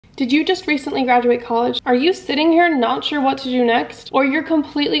Did you just recently graduate college? Are you sitting here not sure what to do next? Or you're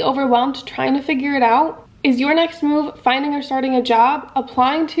completely overwhelmed trying to figure it out? Is your next move finding or starting a job,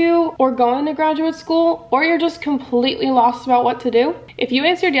 applying to or going to graduate school, or you're just completely lost about what to do? If you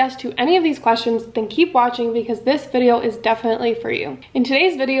answered yes to any of these questions, then keep watching because this video is definitely for you. In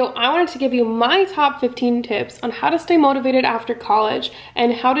today's video, I wanted to give you my top 15 tips on how to stay motivated after college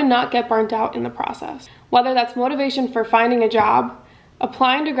and how to not get burnt out in the process. Whether that's motivation for finding a job,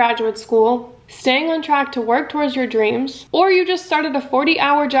 applying to graduate school, staying on track to work towards your dreams, or you just started a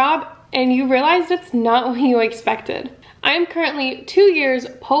 40-hour job and you realized it's not what you expected. I am currently 2 years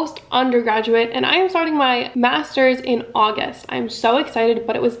post-undergraduate and I am starting my master's in August. I'm so excited,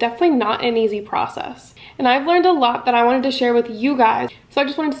 but it was definitely not an easy process. And I've learned a lot that I wanted to share with you guys. So I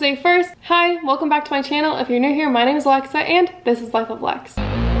just wanted to say first, hi, welcome back to my channel. If you're new here, my name is Alexa and this is Life of Lex.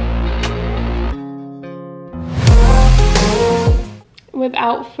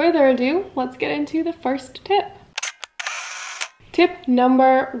 Without further ado, let's get into the first tip. Tip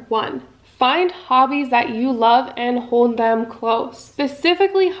number 1, find hobbies that you love and hold them close.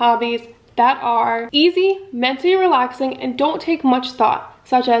 Specifically hobbies that are easy, mentally relaxing, and don't take much thought,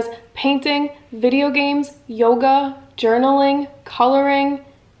 such as painting, video games, yoga, journaling, coloring,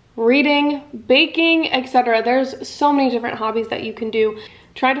 reading, baking, etc. There's so many different hobbies that you can do.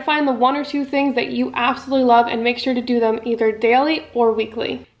 Try to find the 1 or 2 things that you absolutely love and make sure to do them either daily or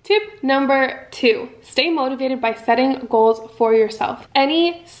weekly. Tip number 2, stay motivated by setting goals for yourself.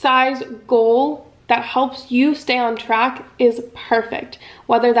 Any size goal that helps you stay on track is perfect.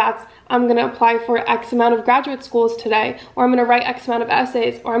 Whether that's I'm gonna apply for X amount of graduate schools today, or I'm gonna write X amount of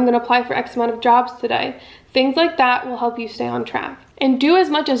essays, or I'm gonna apply for X amount of jobs today. Things like that will help you stay on track. And do as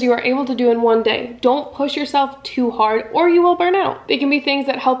much as you are able to do in one day. Don't push yourself too hard or you will burn out. They can be things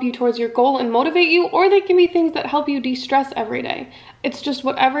that help you towards your goal and motivate you, or they can be things that help you de-stress every day. It's just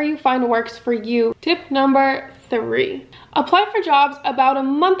whatever you find works for you. Tip number 3, apply for jobs about a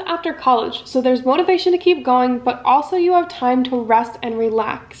month after college. So there's motivation to keep going, but also you have time to rest and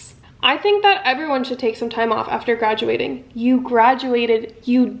relax. I think that everyone should take some time off after graduating. You graduated,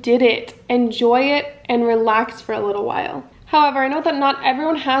 you did it. Enjoy it and relax for a little while. However, I know that not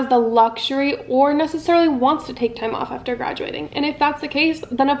everyone has the luxury or necessarily wants to take time off after graduating. And if that's the case,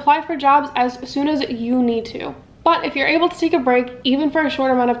 then apply for jobs as soon as you need to. But if you're able to take a break, even for a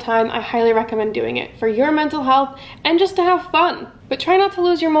short amount of time, I highly recommend doing it for your mental health and just to have fun. But try not to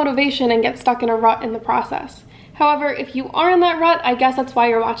lose your motivation and get stuck in a rut in the process. However, if you are in that rut, I guess that's why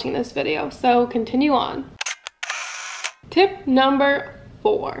you're watching this video. So continue on. Tip number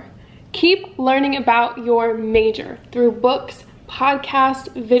 4. Keep learning about your major through books, podcasts,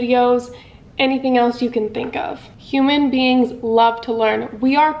 videos, anything else you can think of. Human beings love to learn.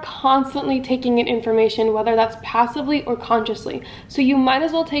 We are constantly taking in information, whether that's passively or consciously. So you might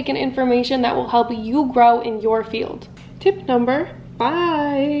as well take in information that will help you grow in your field. Tip number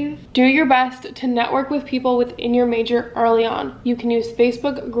 5. Do your best to network with people within your major early on. You can use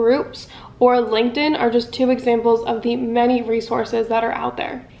Facebook groups or LinkedIn are just 2 examples of the many resources that are out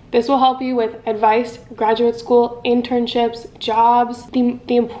there. This will help you with advice, graduate school, internships, jobs, the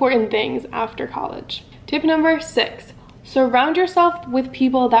important things after college. Tip number 6, surround yourself with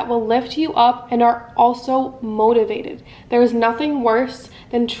people that will lift you up and are also motivated. There is nothing worse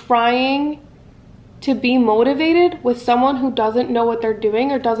than trying to be motivated with someone who doesn't know what they're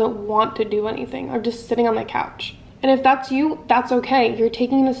doing or doesn't want to do anything or just sitting on the couch. And if that's you, that's okay. You're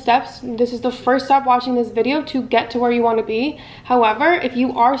taking the steps. This is the first step watching this video to get to where you want to be. However, if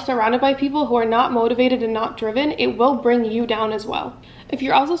you are surrounded by people who are not motivated and not driven, it will bring you down as well. If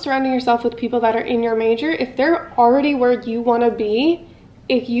you're also surrounding yourself with people that are in your major, if they're already where you want to be,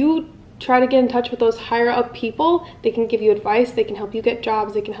 if you try to get in touch with those higher up people, they can give you advice, they can help you get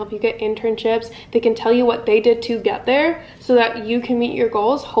jobs, they can help you get internships, they can tell you what they did to get there so that you can meet your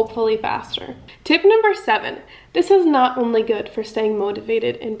goals hopefully faster. Tip number 7, this is not only good for staying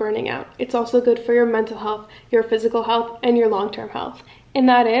motivated and burning out, it's also good for your mental health, your physical health, and your long-term health. And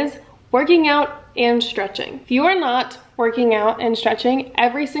that is working out and stretching. If you are not working out and stretching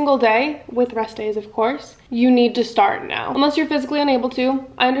every single day, with rest days of course, you need to start now. Unless you're physically unable to,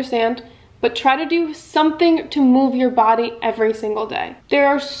 I understand, but try to do something to move your body every single day. There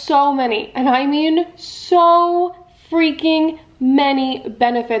are so many, and I mean so freaking many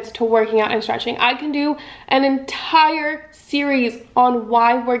benefits to working out and stretching. I can do an entire series on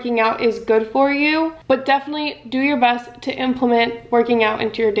why working out is good for you, but definitely do your best to implement working out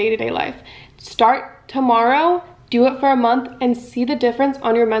into your day-to-day life. Start tomorrow, do it for a month, and see the difference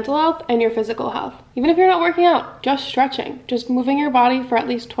on your mental health and your physical health. Even if you're not working out, just stretching, just moving your body for at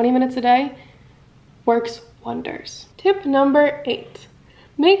least 20 minutes a day works wonders. Tip number 8.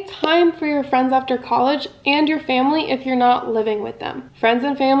 Make time for your friends after college and your family if you're not living with them. Friends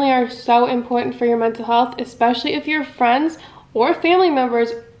and family are so important for your mental health, especially if your friends or family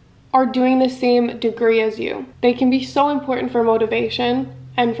members are doing the same degree as you. They can be so important for motivation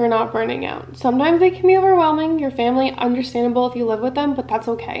and for not burning out. Sometimes they can be overwhelming. Your family, understandable if you live with them, but that's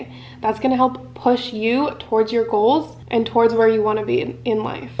okay. That's gonna help push you towards your goals and towards where you wanna be in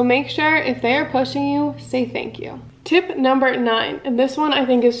life. So make sure if they are pushing you, say thank you. Tip number 9, and this one I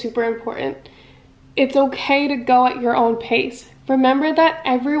think is super important. It's okay to go at your own pace. Remember that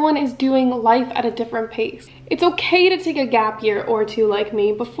everyone is doing life at a different pace. It's okay to take a gap year or two like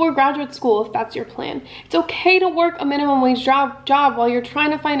me before graduate school if that's your plan. It's okay to work a minimum wage job while you're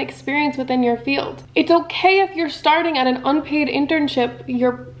trying to find experience within your field. It's okay if you're starting at an unpaid internship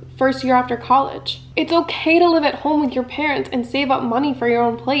your first year after college. It's okay to live at home with your parents and save up money for your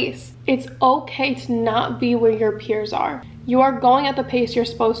own place. It's okay to not be where your peers are. You are going at the pace you're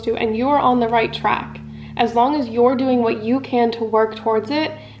supposed to, and you are on the right track. As long as you're doing what you can to work towards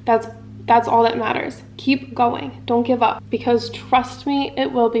it, that's all that matters. Keep going. Don't give up, because trust me,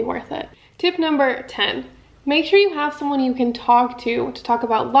 it will be worth it. Tip number 10. Make sure you have someone you can talk to talk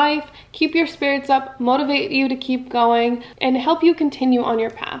about life, keep your spirits up, motivate you to keep going, and help you continue on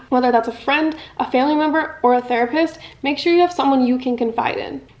your path. Whether that's a friend, a family member, or a therapist, make sure you have someone you can confide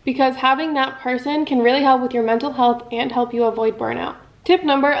in, because having that person can really help with your mental health and help you avoid burnout. Tip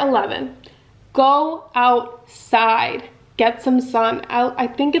number 11. Go outside. Get some sun. I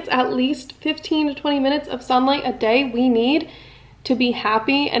think it's at least 15 to 20 minutes of sunlight a day we need to be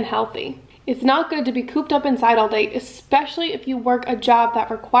happy and healthy. It's not good to be cooped up inside all day, especially if you work a job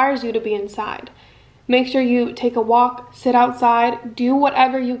that requires you to be inside. Make sure you take a walk, sit outside, do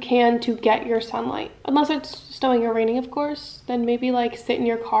whatever you can to get your sunlight. Unless it's snowing or raining, of course, then maybe like sit in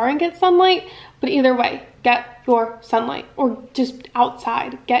your car and get sunlight. But either way, get your sunlight, or just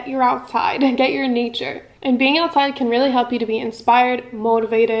outside. Get your outside, get your nature. And being outside can really help you to be inspired,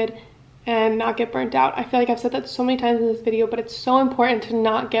 motivated, and not get burnt out. I feel like I've said that so many times in this video, but it's so important to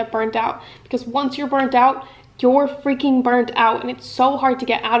not get burnt out, because once you're burnt out, you're freaking burnt out, and it's so hard to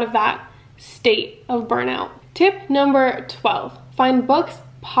get out of that state of burnout. Tip number 12. Find books,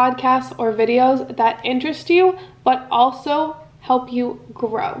 podcasts, or videos that interest you, but also help you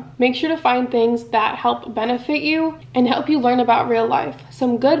grow. Make sure to find things that help benefit you and help you learn about real life.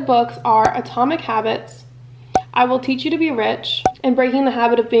 Some good books are Atomic Habits, I Will Teach You to Be Rich, and Breaking the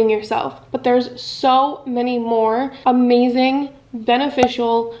Habit of Being Yourself. But there's so many more amazing,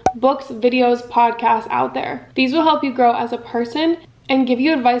 beneficial books, videos, podcasts out there. These will help you grow as a person and give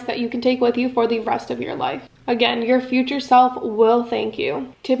you advice that you can take with you for the rest of your life. Again, your future self will thank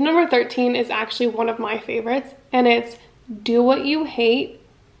you. Tip number 13 is actually one of my favorites, and it's do what you hate,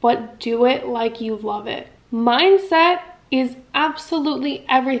 but do it like you love it. Mindset is absolutely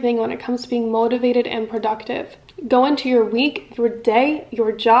everything when it comes to being motivated and productive. Go into your week, your day,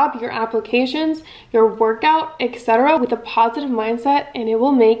 your job, your applications, your workout, etc. with a positive mindset, and it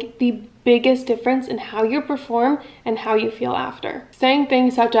will make the biggest difference in how you perform and how you feel after. Saying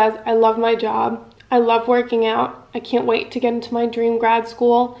things such as, I love my job, I love working out, I can't wait to get into my dream grad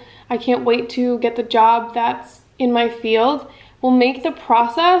school, I can't wait to get the job that's in my field, will make the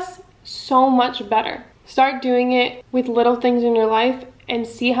process so much better. Start doing it with little things in your life and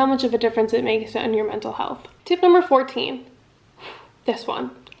see how much of a difference it makes on your mental health. Tip number 14, this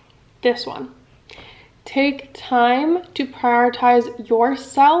one. Take time to prioritize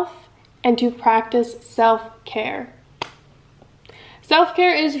yourself and to practice self-care.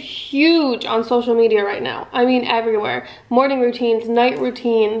 Self-care is huge on social media right now. I mean, everywhere. Morning routines, night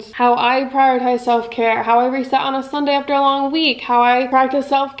routines, how I prioritize self-care, how I reset on a Sunday after a long week, how I practice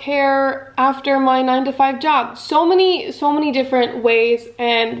self-care after my 9-to-5 job. So many different ways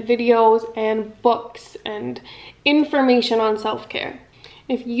and videos and books and information on self-care.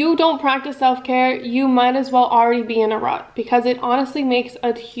 If you don't practice self-care, you might as well already be in a rut, because it honestly makes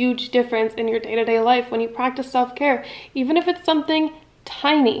a huge difference in your day-to-day life when you practice self-care, even if it's something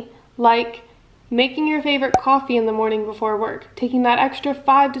tiny, like making your favorite coffee in the morning before work, taking that extra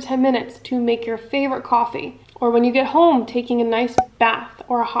 5 to 10 minutes to make your favorite coffee, or when you get home, taking a nice bath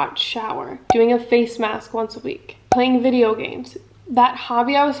or a hot shower, doing a face mask once a week, playing video games. That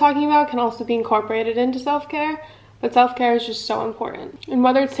hobby I was talking about can also be incorporated into self-care, but self-care is just so important. And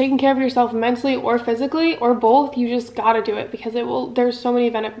whether it's taking care of yourself mentally or physically or both, you just gotta do it, because there's so many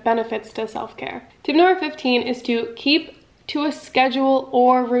benefits to self-care. Tip number 15 is to keep to a schedule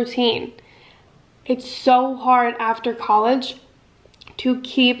or routine. It's so hard after college to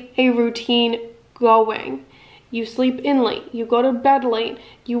keep a routine going. you sleep in late, you go to bed late,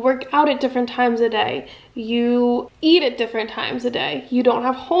 you work out at different times a day, you eat at different times a day, you don't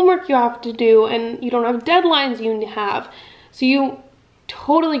have homework you have to do, and you don't have deadlines you have. So you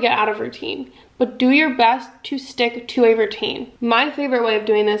totally get out of routine. But do your best to stick to a routine. My favorite way of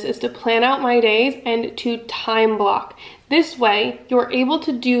doing this is to plan out my days and to time block. This way, you're able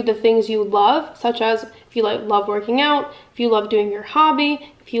to do the things you love, such as if you love working out, if you love doing your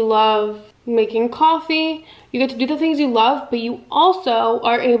hobby, if you love making coffee, you get to do the things you love, but you also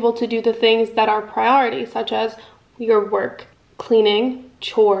are able to do the things that are priority, such as your work, cleaning,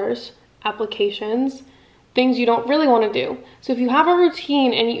 chores, applications, things you don't really want to do. So if you have a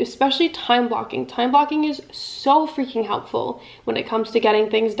routine, and especially time blocking is so freaking helpful when it comes to getting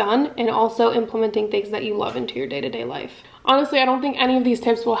things done and also implementing things that you love into your day-to-day life. Honestly, I don't think any of these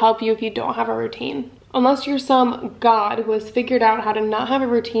tips will help you if you don't have a routine. Unless you're some god who has figured out how to not have a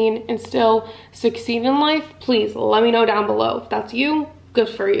routine and still succeed in life, please let me know down below. If that's you, good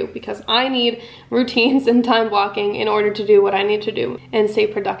for you, because I need routines and time blocking in order to do what I need to do and stay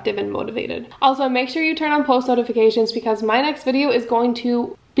productive and motivated. Also, make sure you turn on post notifications because my next video is going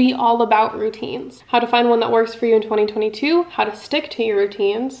to be all about routines. How to find one that works for you in 2022, how to stick to your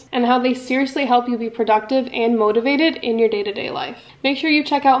routines, and how they seriously help you be productive and motivated in your day-to-day life. Make sure you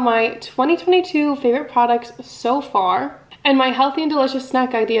check out my 2022 favorite products so far and my healthy and delicious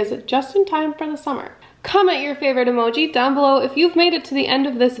snack ideas just in time for the summer. Comment your favorite emoji down below if you've made it to the end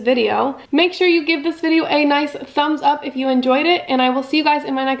of this video. Make sure you give this video a nice thumbs up if you enjoyed it, and I will see you guys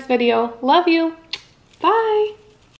in my next video. Love you. Bye.